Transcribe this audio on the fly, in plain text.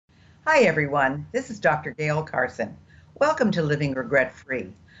Hi, everyone. This is Dr. Gayle Carson. Welcome to Living Regret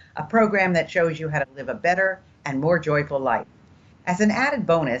Free, a program that shows you how to live a better and more joyful life. As an added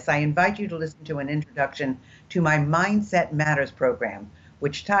bonus, I invite you to listen to an introduction to my Mindset Matters program,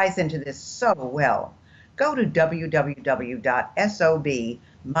 which ties into this so well. Go to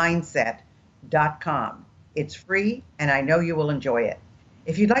www.sobmindset.com. It's free, and I know you will enjoy it.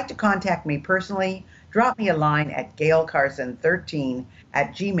 If you'd like to contact me personally, drop me a line at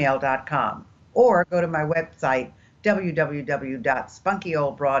gaylecarson13@gmail.com or go to my website,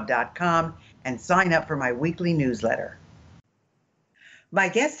 www.spunkyoldbroad.com, and sign up for my weekly newsletter. My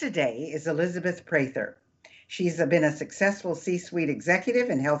guest today is Elizabeth Prather. She's been a successful C-suite executive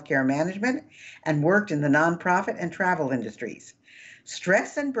in healthcare management and worked in the nonprofit and travel industries.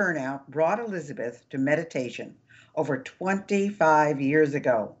 Stress and burnout brought Elizabeth to meditation over 25 years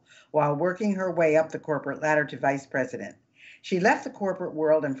ago while working her way up the corporate ladder to vice president. She left the corporate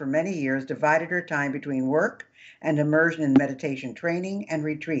world and for many years divided her time between work and immersion in meditation training and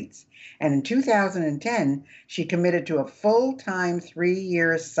retreats. And in 2010, she committed to a full-time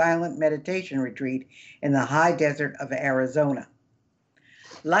 3-year silent meditation retreat in the high desert of Arizona.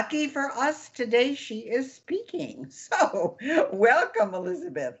 Lucky for us, today she is speaking. So, welcome,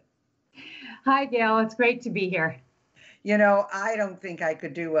 Elizabeth. Hi, Gayle. It's great to be here. You know, I don't think I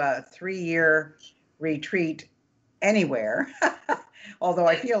could do a 3-year retreat anywhere, although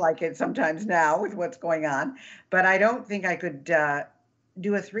I feel like it sometimes now with what's going on. But I don't think I could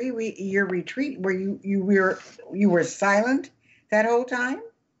do a 3-year retreat where you were silent that whole time.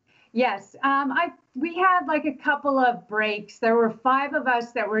 Yes, we had like a couple of breaks. There were 5 of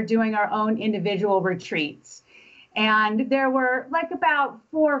us that were doing our own individual retreats, and there were like about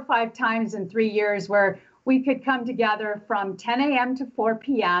 4 or 5 times in 3 years where we could come together from 10 a.m. to 4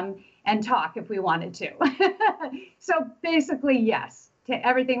 p.m. and talk if we wanted to. So basically, yes,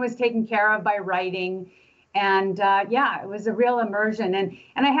 everything was taken care of by writing. And yeah, it was a real immersion. And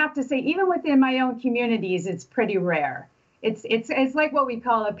I have to say, even within my own communities, it's pretty rare. It's like what we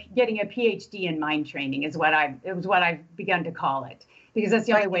call getting a PhD in mind training is what I've begun to call it, because that's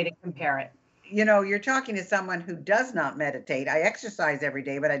the only way to compare it. You know, you're talking to someone who does not meditate. I exercise every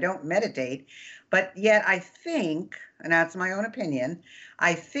day, but I don't meditate. But yet I think, and that's my own opinion,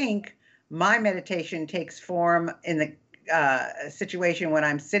 I think my meditation takes form in the situation when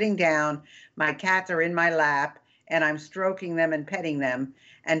I'm sitting down, my cats are in my lap, and I'm stroking them and petting them.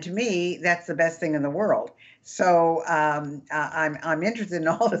 And to me, that's the best thing in the world. So I'm interested in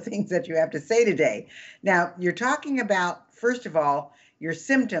all the things that you have to say today. Now, you're talking about, first of all, your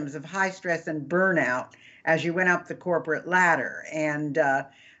symptoms of high stress and burnout as you went up the corporate ladder. And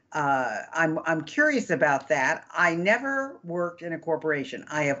I'm curious about that. I never worked in a corporation.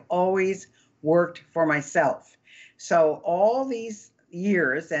 I have always worked for myself. So all these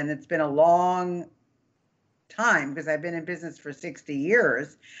years, and it's been a long time because I've been in business for 60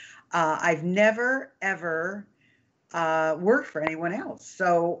 years, I've never, ever worked for anyone else.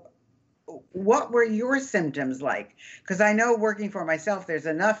 So what were your symptoms like? Because I know working for myself, there's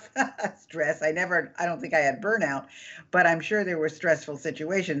enough stress. I don't think I had burnout, but I'm sure there were stressful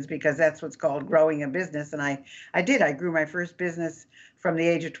situations because that's what's called growing a business. And I grew my first business from the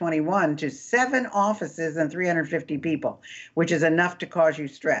age of 21 to 7 offices and 350 people, which is enough to cause you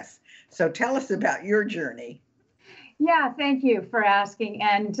stress. So tell us about your journey. Yeah, thank you for asking.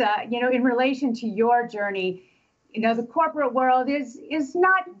 And, in relation to your journey, the corporate world is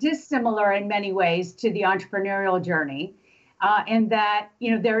not dissimilar in many ways to the entrepreneurial journey, in that,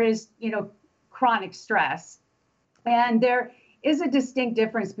 there is, chronic stress. And there is a distinct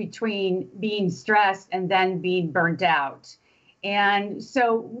difference between being stressed and then being burned out. And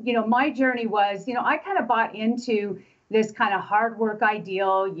so, my journey was, I kind of bought into this kind of hard work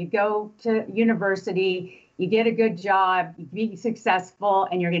ideal. You go to university, you get a good job, you be successful,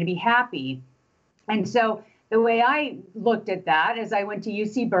 and you're going to be happy. And so the way I looked at that is I went to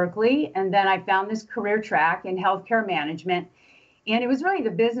UC Berkeley, and then I found this career track in healthcare management. And it was really the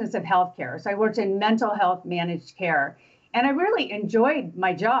business of healthcare. So I worked in mental health managed care, and I really enjoyed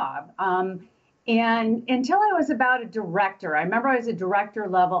my job. And until I was about a director, I remember I was a director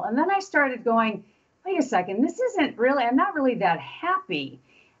level, and then I started going, wait a second, I'm not really that happy.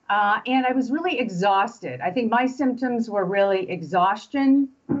 And I was really exhausted. I think my symptoms were really exhaustion,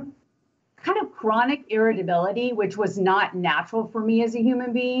 kind of chronic irritability, which was not natural for me as a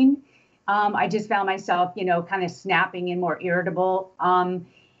human being. I just found myself, kind of snapping and more irritable. And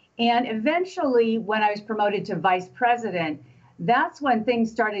eventually, when I was promoted to vice president, that's when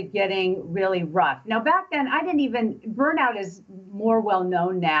things started getting really rough. Now, back then, burnout is more well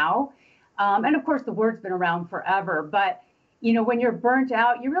known now. And of course, the word's been around forever, but when you're burnt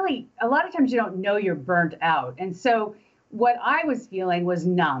out, you really, a lot of times you don't know you're burnt out. And so what I was feeling was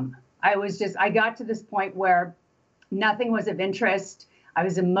numb. I got to this point where nothing was of interest. I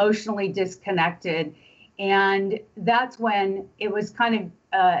was emotionally disconnected. And that's when it was kind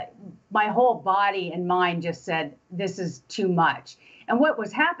of, my whole body and mind just said, this is too much. And what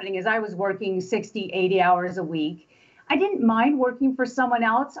was happening is I was working 60, 80 hours a week. I didn't mind working for someone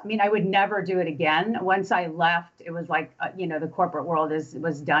else. I mean, I would never do it again. Once I left, it was like, the corporate world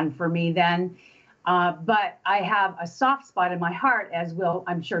was done for me then. But I have a soft spot in my heart, as we'll,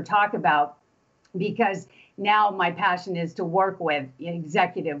 I'm sure, talk about, because now my passion is to work with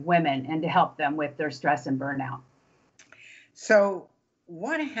executive women and to help them with their stress and burnout. So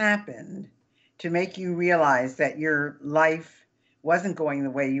what happened to make you realize that your life wasn't going the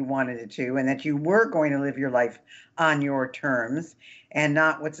way you wanted it to, and that you were going to live your life on your terms and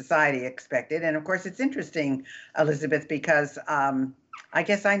not what society expected? And of course, it's interesting, Elizabeth, because I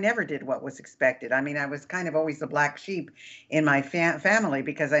guess I never did what was expected. I mean, I was kind of always the black sheep in my family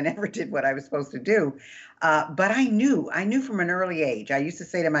because I never did what I was supposed to do. But I knew from an early age. I used to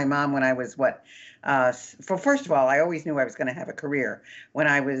say to my mom when I was first of all, I always knew I was going to have a career. When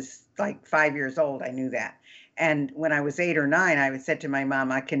I was like 5 years old, I knew that. And when I was 8 or 9, I said to my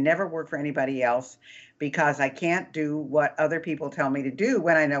mom, I can never work for anybody else because I can't do what other people tell me to do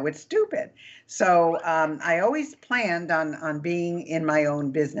when I know it's stupid. So I always planned on being in my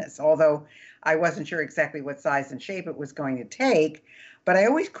own business, although I wasn't sure exactly what size and shape it was going to take. But I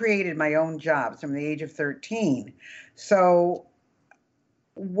always created my own jobs from the age of 13. So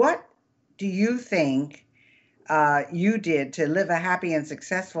what do you think you did to live a happy and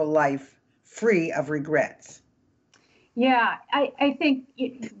successful life free of regrets? Yeah, I think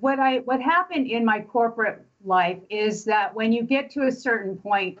what happened in my corporate life is that when you get to a certain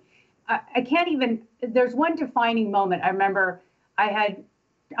point, I can't even, there's one defining moment. I remember I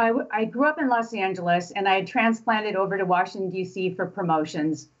grew up in Los Angeles and I had transplanted over to Washington, D.C. for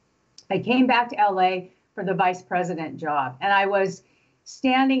promotions. I came back to LA for the vice president job, and I was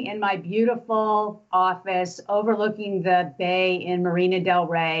standing in my beautiful office overlooking the bay in Marina del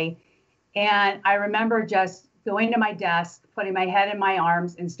Rey. And I remember just going to my desk, putting my head in my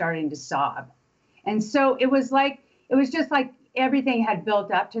arms and starting to sob. And so it was just like everything had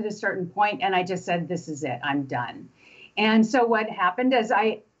built up to this certain point, and I just said, this is it, I'm done. And so what happened is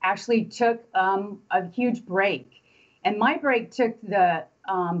I actually took a huge break. And my break took the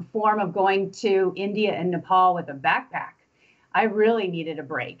form of going to India and Nepal with a backpack. I really needed a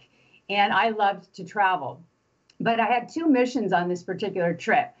break. And I loved to travel. But I had 2 missions on this particular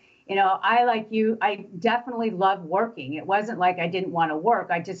trip. I, like you, I definitely love working. It wasn't like I didn't want to work.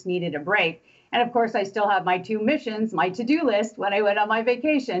 I just needed a break. And of course, I still have my 2 missions, my to-do list when I went on my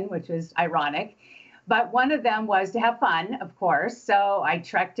vacation, which was ironic. But one of them was to have fun, of course. So I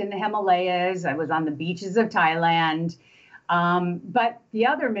trekked in the Himalayas. I was on the beaches of Thailand. But the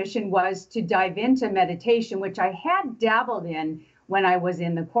other mission was to dive into meditation, which I had dabbled in when I was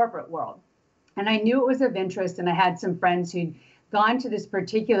in the corporate world. And I knew it was of interest. And I had some friends who'd gone to this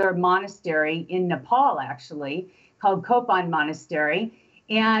particular monastery in Nepal, actually, called Kopan Monastery.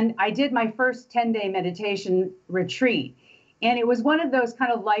 And I did my first 10-day meditation retreat. And it was one of those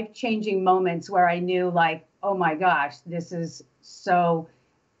kind of life-changing moments where I knew, like, oh my gosh, this is so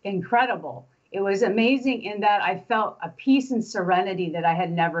incredible. It was amazing in that I felt a peace and serenity that I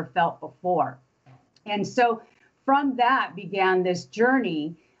had never felt before. And so from that began this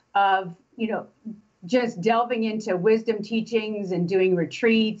journey of, just delving into wisdom teachings and doing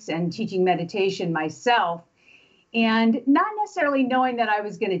retreats and teaching meditation myself, and not necessarily knowing that I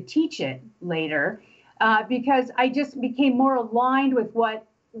was going to teach it later, because I just became more aligned with what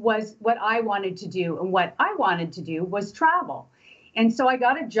I wanted to do. And what I wanted to do was travel. And so I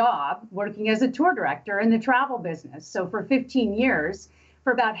got a job working as a tour director in the travel business. So for 15 years,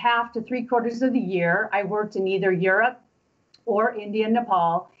 for about half to 3/4 of the year, I worked in either Europe or India and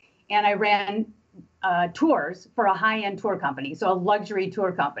Nepal, and I ran tours for a high-end tour company, so a luxury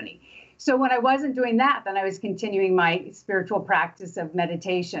tour company. So when I wasn't doing that, then I was continuing my spiritual practice of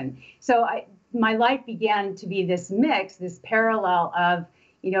meditation. So my life began to be this mix, this parallel of,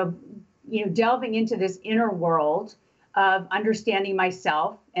 delving into this inner world of understanding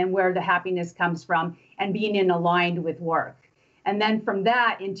myself and where the happiness comes from, and being aligned with work. And then from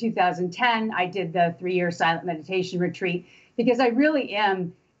that, in 2010, I did the 3-year silent meditation retreat, because I really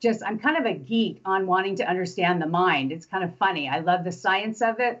am I'm kind of a geek on wanting to understand the mind. It's kind of funny. I love the science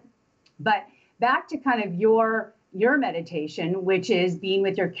of it. But back to kind of your meditation, which is being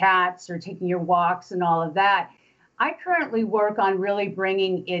with your cats or taking your walks and all of that. I currently work on really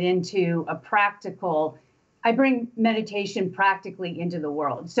bringing it into a practical I bring meditation practically into the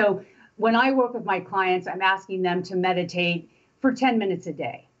world. So when I work with my clients, I'm asking them to meditate for 10 minutes a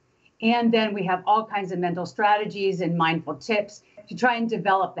day. And then we have all kinds of mental strategies and mindful tips to try and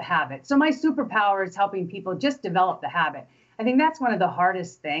develop the habit. So my superpower is helping people just develop the habit. I think that's one of the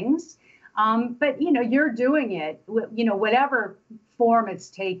hardest things. But you're doing it, whatever form it's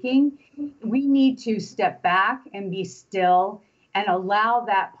taking. We need to step back and be still and allow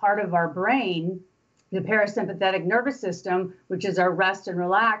that part of our brain, the parasympathetic nervous system, which is our rest and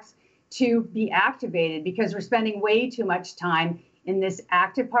relax, to be activated, because we're spending way too much time in this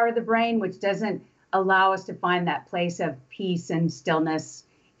active part of the brain, which doesn't allow us to find that place of peace and stillness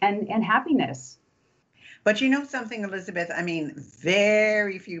and happiness. But you know something, Elizabeth? I mean,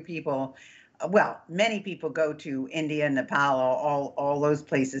 very few people, well, many people go to India, Nepal, all those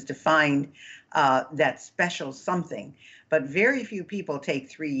places to find that special something. But very few people take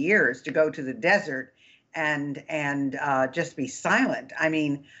 3 years to go to the desert and just be silent. I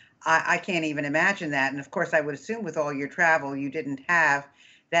mean, I can't even imagine that. And of course, I would assume with all your travel, you didn't have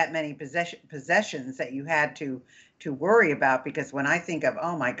that many possessions that you had to worry about. Because when I think of,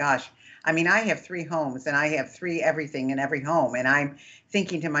 oh my gosh, I mean, I have 3 homes and I have 3 everything in every home. And I'm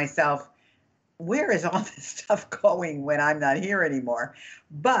thinking to myself, where is all this stuff going when I'm not here anymore?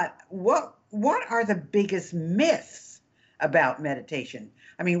 But what are the biggest myths about meditation?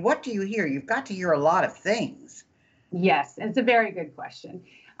 I mean, what do you hear? You've got to hear a lot of things. Yes, it's a very good question.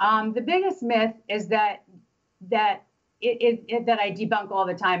 The biggest myth is that I debunk all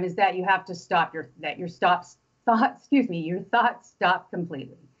the time is that you have to stop your thoughts stop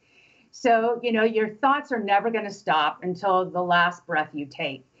completely. So, your thoughts are never going to stop until the last breath you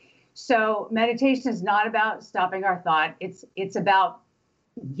take. So meditation is not about stopping our thought. It's about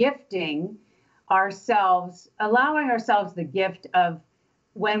gifting ourselves, allowing ourselves the gift of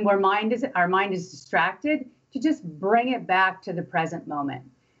when our mind is distracted, to just bring it back to the present moment.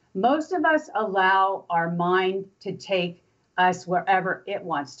 Most of us allow our mind to take us wherever it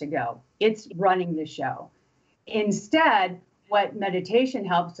wants to go. It's running the show. Instead, what meditation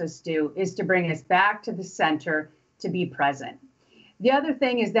helps us do is to bring us back to the center, to be present. The other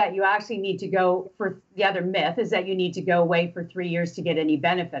thing is that you actually need to the other myth is that you need to go away for 3 years to get any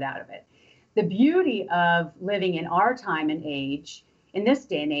benefit out of it. The beauty of living in our time and age, in this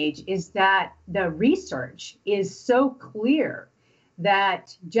day and age, is that the research is so clear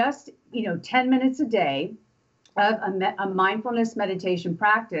that just 10 minutes a day of a mindfulness meditation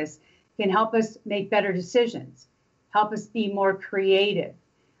practice can help us make better decisions, help us be more creative,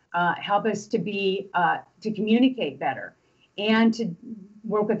 help us to communicate better, and to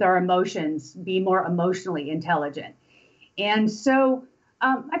work with our emotions, be more emotionally intelligent. And so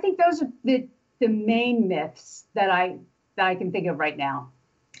I think those are the main myths that I can think of right now.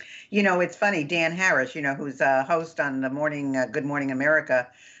 It's funny, Dan Harris, who's a host on the morning Good Morning America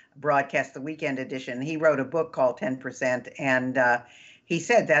broadcast, the weekend edition. He wrote a book called 10%, and he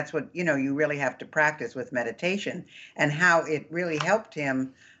said that's what, you really have to practice with meditation, and how it really helped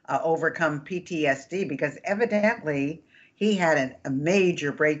him overcome PTSD, because evidently he had a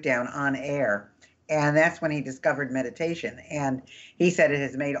major breakdown on air. And that's when he discovered meditation. And he said it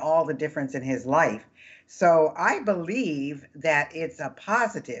has made all the difference in his life. So I believe that it's a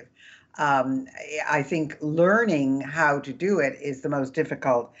positive. I think learning how to do it is the most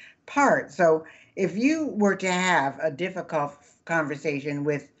difficult part. So if you were to have a difficult conversation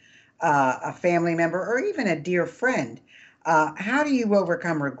with a family member or even a dear friend, how do you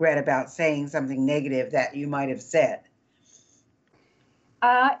overcome regret about saying something negative that you might have said?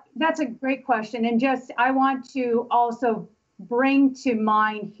 That's a great question. And I want to also bring to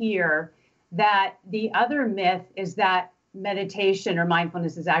mind here that the other myth is that meditation or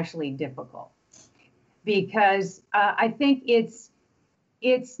mindfulness is actually difficult, because I think it's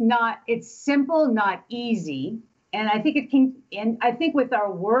simple, not easy. And I think I think with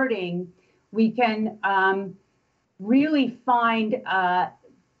our wording, we can really find,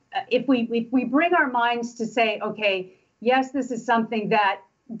 if we bring our minds to say, okay, yes, this is something that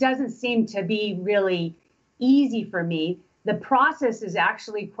doesn't seem to be really easy for me. The process is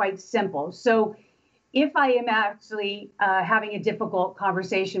actually quite simple. So if I am actually having a difficult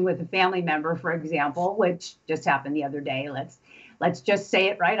conversation with a family member, for example, which just happened the other day, let's just say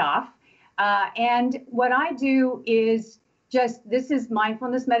it right off. And what I do is this is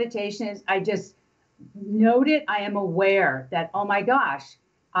mindfulness meditation, is I just note it. I am aware that, oh my gosh,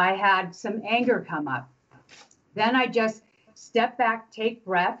 I had some anger come up. Then I just step back, take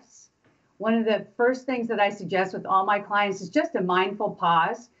breaths. One of the first things that I suggest with all my clients is just a mindful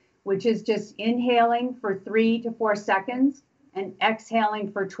pause, which is just inhaling for 3 to 4 seconds and exhaling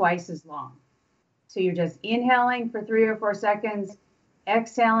for twice as long. So you're just inhaling for 3 or 4 seconds,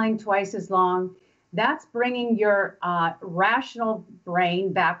 exhaling twice as long. That's bringing your rational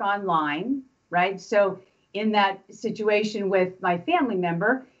brain back online, right? So in that situation with my family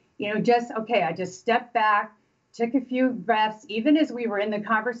member, I just stepped back, took a few breaths, even as we were in the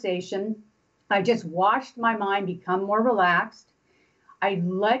conversation. I just watched my mind become more relaxed. I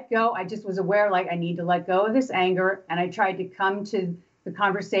let go. I just was aware, like, I need to let go of this anger. And I tried to come to the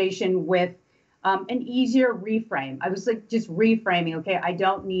conversation with an easier reframe. I was like, just reframing, okay, I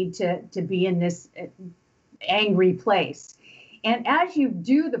don't need to be in this angry place. And as you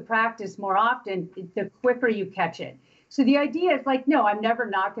do the practice more often, the quicker you catch it. So the idea is like, no, I'm never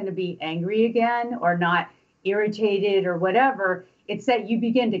not going to be angry again or not irritated or whatever. It's that you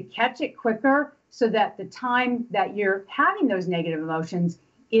begin to catch it quicker so that the time that you're having those negative emotions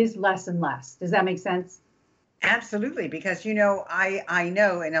is less and less. Does that make sense? Absolutely, because I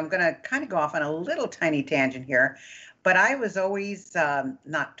know, and I'm going to kind of go off on a little tiny tangent here, but I was always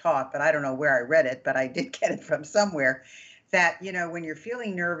not taught, but I don't know where I read it, but I did get it from somewhere, that when you're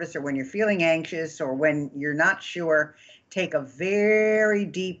feeling nervous or when you're feeling anxious or when you're not sure, take a very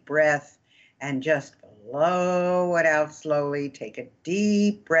deep breath and just blow it out slowly. Take a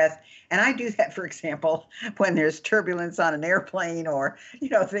deep breath. And I do that, for example, when there's turbulence on an airplane or,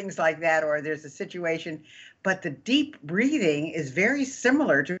 things like that, or there's a situation. But the deep breathing is very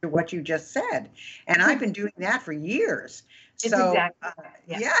similar to what you just said. And I've been doing that for years. So,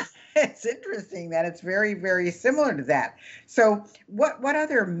 yeah, it's interesting that it's very, very similar to that. So what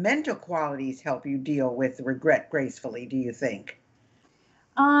other mental qualities help you deal with regret gracefully, do you think?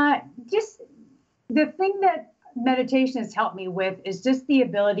 Just the thing that meditation has helped me with is just the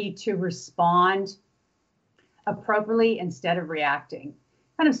ability to respond appropriately instead of reacting.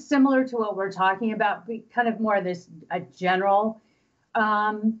 Kind of similar to what we're talking about, kind of more this a general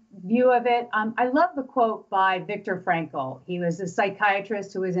view of it. I love the quote by Viktor Frankl. He was a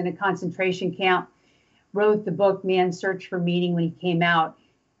psychiatrist who was in a concentration camp, wrote the book Man's Search for Meaning when he came out.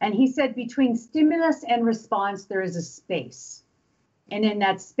 And he said, between stimulus and response, there is a space. And in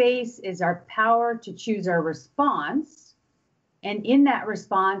that space is our power to choose our response. And in that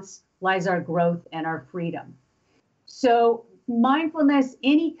response lies our growth and our freedom. So mindfulness,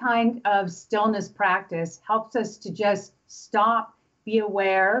 any kind of stillness practice, helps us to just stop, be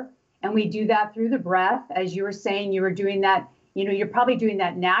aware. And we do that through the breath. As you were saying, you were doing that, you're probably doing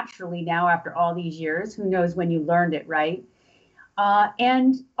that naturally now after all these years. Who knows when you learned it, right?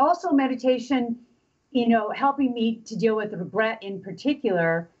 And also meditation, helping me to deal with regret in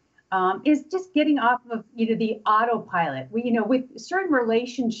particular, is just getting off of, the autopilot. With certain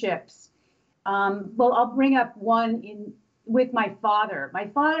relationships, I'll bring up one with my father. My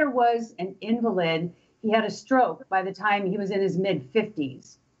father was an invalid. He had a stroke by the time he was in his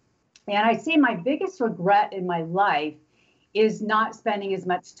mid-50s. And I say my biggest regret in my life is not spending as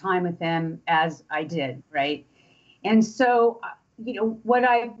much time with him as I did, right? And so, what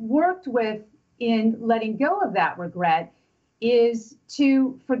I've worked with in letting go of that regret is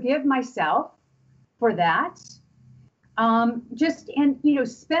to forgive myself for that.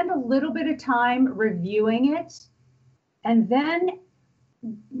 Spend a little bit of time reviewing it. And then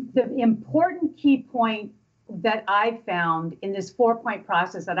the important key point that I found in this 4-point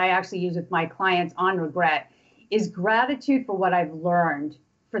process that I actually use with my clients on regret is gratitude for what I've learned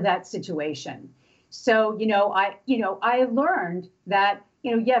for that situation. So, I learned that,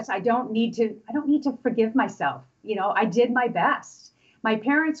 yes, I don't need to forgive myself. I did my best. My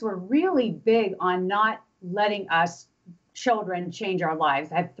parents were really big on not letting us children change our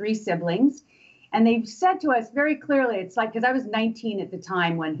lives. I have 3 siblings. And they said to us very clearly, it's like, because I was 19 at the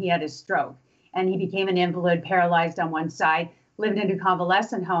time when he had his stroke and he became an invalid, paralyzed on one side, lived in a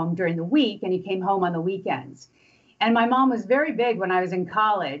convalescent home during the week, and he came home on the weekends. And my mom was very big when I was in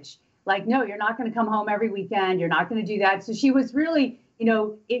college, like, no, you're not going to come home every weekend. You're not going to do that. So she was really,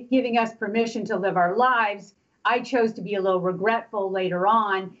 giving us permission to live our lives. I chose to be a little regretful later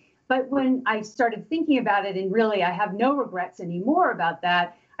on. But when I started thinking about it, and really I have no regrets anymore about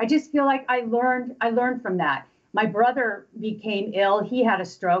that, I just feel like I learned from that. My brother became ill. He had a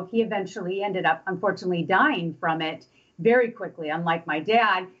stroke. He eventually ended up, unfortunately, dying from it very quickly, unlike my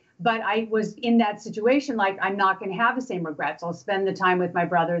dad. But I was in that situation, like, I'm not going to have the same regrets. I'll spend the time with my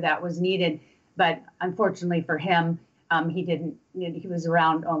brother that was needed. But unfortunately for him, he didn't, he was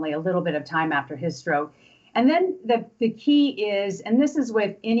around only a little bit of time after his stroke. And then the key is, and this is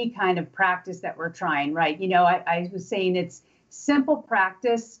with any kind of practice that we're trying, right? I was saying it's simple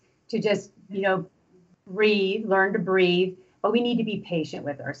practice to just, breathe, learn to breathe, but we need to be patient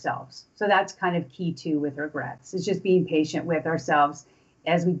with ourselves. So that's kind of key too with regrets, is just being patient with ourselves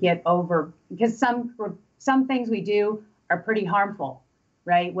as we get over, because some things we do are pretty harmful,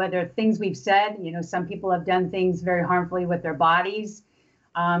 right? Whether things we've said, some people have done things very harmfully with their bodies.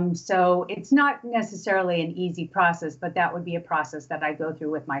 So it's not necessarily an easy process, but that would be a process that I go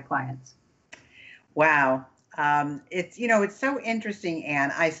through with my clients. Wow. It's so interesting,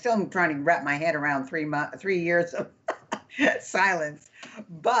 Anne. I still am trying to wrap my head around 3 years of silence,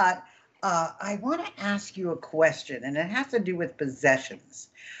 but I want to ask you a question, and it has to do with possessions.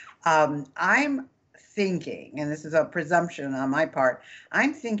 I'm thinking, and this is a presumption on my part,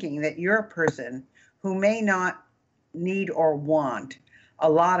 I'm thinking that you're a person who may not need or want a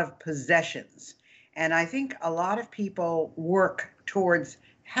lot of possessions. And I think a lot of people work towards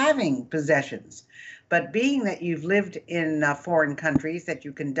having possessions. But being that you've lived in foreign countries, that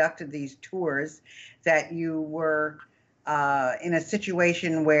you conducted these tours, that you were in a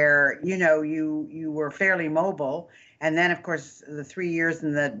situation where, you were fairly mobile, and then, of course, the 3 years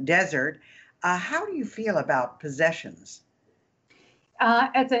in the desert, how do you feel about possessions?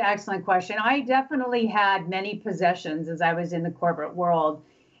 That's an excellent question. I definitely had many possessions as I was in the corporate world.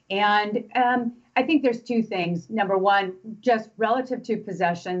 And I think there's two things. Number one, just relative to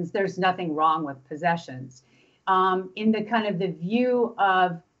possessions, there's nothing wrong with possessions. In the kind of the view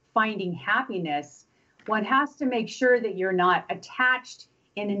of finding happiness, one has to make sure that you're not attached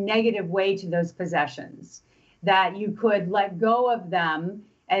in a negative way to those possessions, that you could let go of them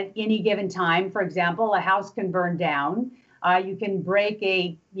at any given time. For example, a house can burn down. You can break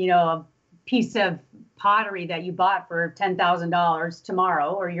a piece of pottery that you bought for $10,000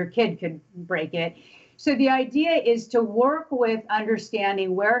 tomorrow, or your kid could break it. So the idea is to work with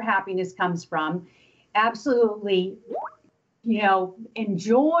understanding where happiness comes from, absolutely,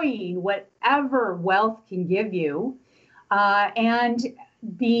 enjoying whatever wealth can give you, and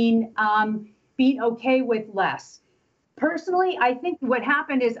being okay with less. Personally, I think what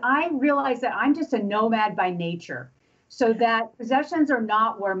happened is I realized that I'm just a nomad by nature. So that possessions are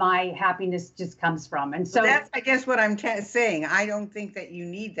not where my happiness just comes from. And so that's, I guess, what I'm saying. I don't think that you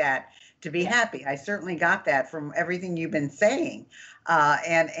need that to be happy. I certainly got that from everything you've been saying.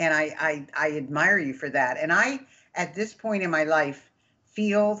 And I admire you for that. And I, at this point in my life,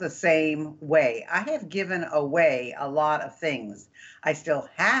 feel the same way. I have given away a lot of things. I still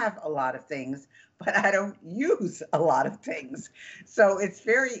have a lot of things, but I don't use a lot of things. So it's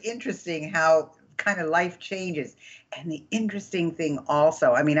very interesting how kind of life changes. And the interesting thing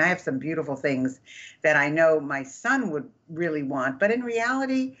also, I mean, I have some beautiful things that I know my son would really want, but in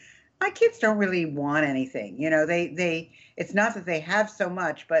reality, my kids don't really want anything. It's not that they have so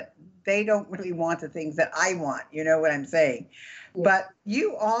much, but they don't really want the things that I want. You know what I'm saying? Yeah. But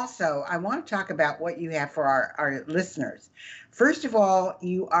you also, I want to talk about what you have for our listeners. First of all,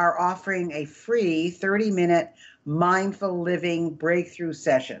 you are offering a free 30-minute mindful living breakthrough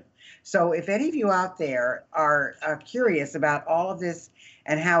session. So if any of you out there are curious about all of this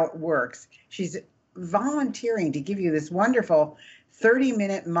and how it works, she's volunteering to give you this wonderful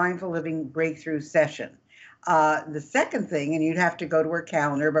 30-minute mindful living breakthrough session. The second thing, and you'd have to go to her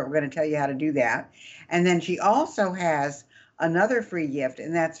calendar, but we're going to tell you how to do that. And then she also has another free gift,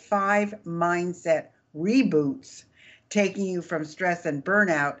 and that's 5 mindset reboots, taking you from stress and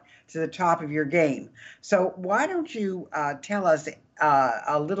burnout to the top of your game. So why don't you tell us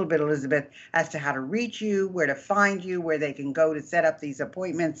a little bit, Elizabeth, as to how to reach you, where to find you, where they can go to set up these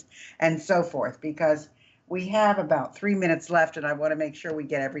appointments, and so forth, because we have about 3 minutes left, and I want to make sure we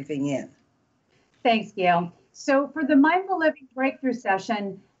get everything in. Thanks, Gayle. So for the Mindful Living Breakthrough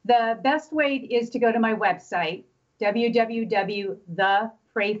Session, the best way is to go to my website,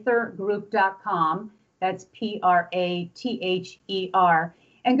 www.theprathergroup.com. That's Prather,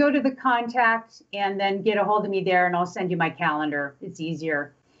 and go to the contact and then get a hold of me there, and I'll send you my calendar. It's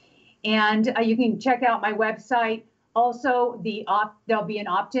easier. And you can check out my website. Also, there'll be an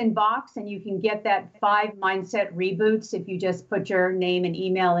opt-in box, and you can get that 5 mindset reboots if you just put your name and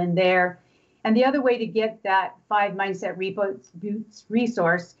email in there. And the other way to get that 5 mindset reboots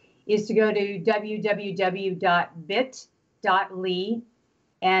resource is to go to www.bit.ly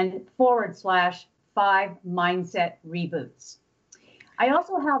and /5 mindset reboots. I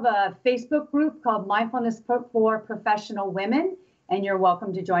also have a Facebook group called Mindfulness for Professional Women, and you're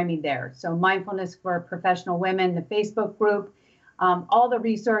welcome to join me there. So Mindfulness for Professional Women, the Facebook group, all the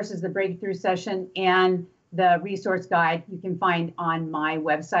resources, the breakthrough session, and the resource guide you can find on my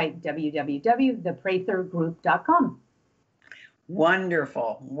website, www.theprathergroup.com.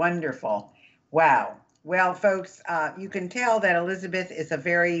 Wonderful, wonderful. Wow. Well, folks, you can tell that Elizabeth is a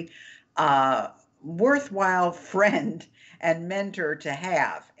very worthwhile friend and mentor to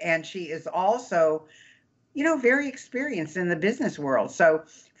have. And she is also very experienced in the business world. So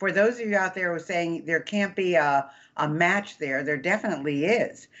for those of you out there who are saying there can't be a match there, there definitely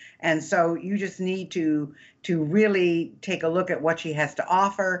is. And so you just need to really take a look at what she has to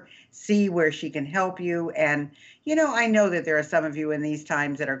offer, see where she can help you. And, I know that there are some of you in these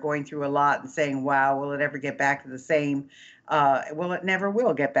times that are going through a lot and saying, wow, will it ever get back to the same? Well, it never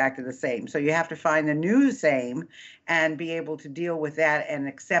will get back to the same. So you have to find the new same and be able to deal with that and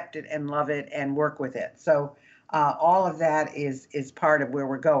accept it and love it and work with it. So all of that is part of where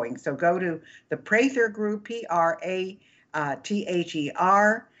we're going. So go to the Prather Group, Prather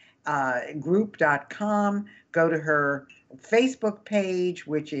group.com. Go to her Facebook page,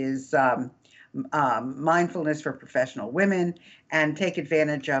 which is Mindfulness for Professional Women, and take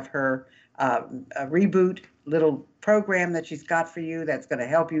advantage of her reboot little program that she's got for you that's going to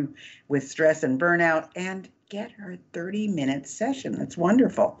help you with stress and burnout, and get her 30-minute session. That's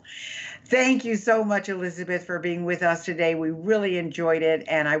wonderful. Thank you so much, Elizabeth, for being with us today. We really enjoyed it,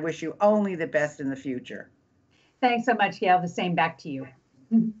 and I wish you only the best in the future. Thanks so much, Gayle. The same back to you.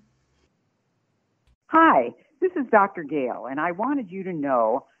 Hi, this is Dr. Gayle, and I wanted you to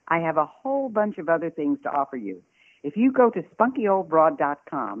know I have a whole bunch of other things to offer you. If you go to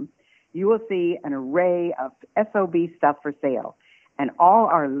spunkyoldbroad.com, you will see an array of SOB stuff for sale and all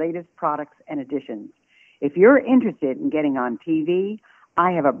our latest products and additions. If you're interested in getting on TV,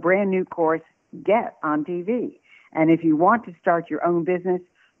 I have a brand new course, Get on TV. And if you want to start your own business,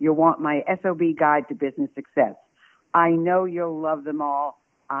 you'll want my SOB Guide to Business Success. I know you'll love them all.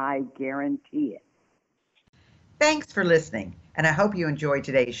 I guarantee it. Thanks for listening, and I hope you enjoyed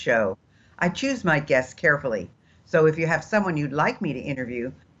today's show. I choose my guests carefully, so if you have someone you'd like me to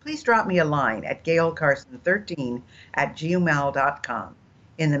interview, please drop me a line at gaylecarson13@gmail.com.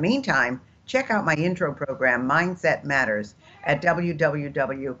 In the meantime, check out my intro program, Mindset Matters, at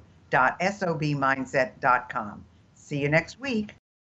www.sobmindset.com. See you next week.